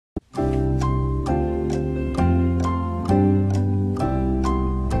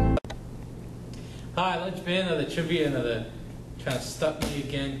Hi, lunchman, another trivia, another trying to stuff me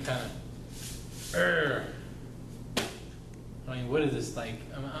again, kind of. I mean, what is this like?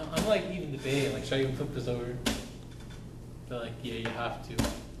 I'm like even debating, like, should I even flip this over? They're like, yeah, you have to.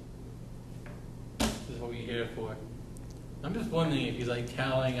 This is what we're here for. I'm just wondering if he's like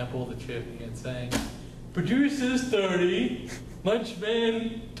tallying up all the trivia and saying, producers 30,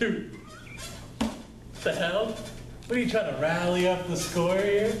 lunchman 2. What the hell? What are you trying to rally up the score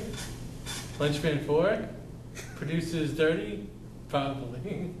here? Lunchman 4, producers 30,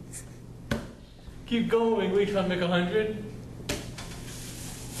 probably. Keep going, we trying to make 100?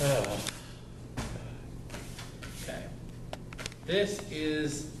 Oh. Okay. This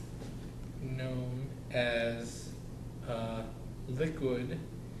is known as liquid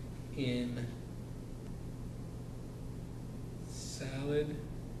in salad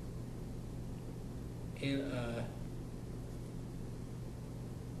in a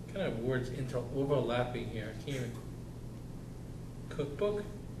kind of words overlapping here. I can't even. Cookbook.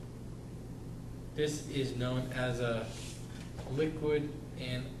 This is known as a liquid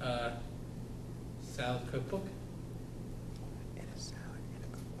in a salad cookbook. In a salad in a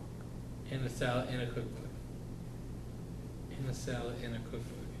cookbook. In a salad in a cookbook. In a salad in a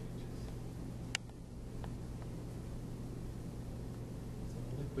cookbook. So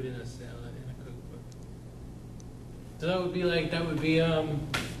liquid in a salad in a cookbook. So that would be like,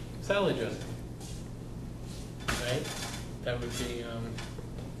 salad dressing, right? That would be,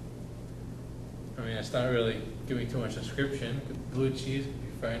 I mean, it's not really giving too much description. Blue cheese could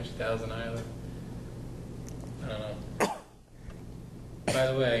be French, Thousand Island. I don't know. By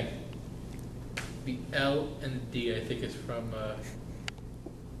the way, the L and the D, I think, is from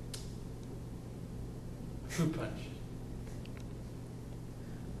Fruit Punch.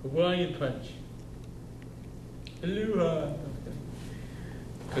 Hawaiian Punch. Aloha.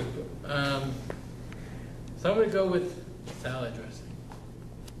 Cookbook. So I'm going to go with salad dressing.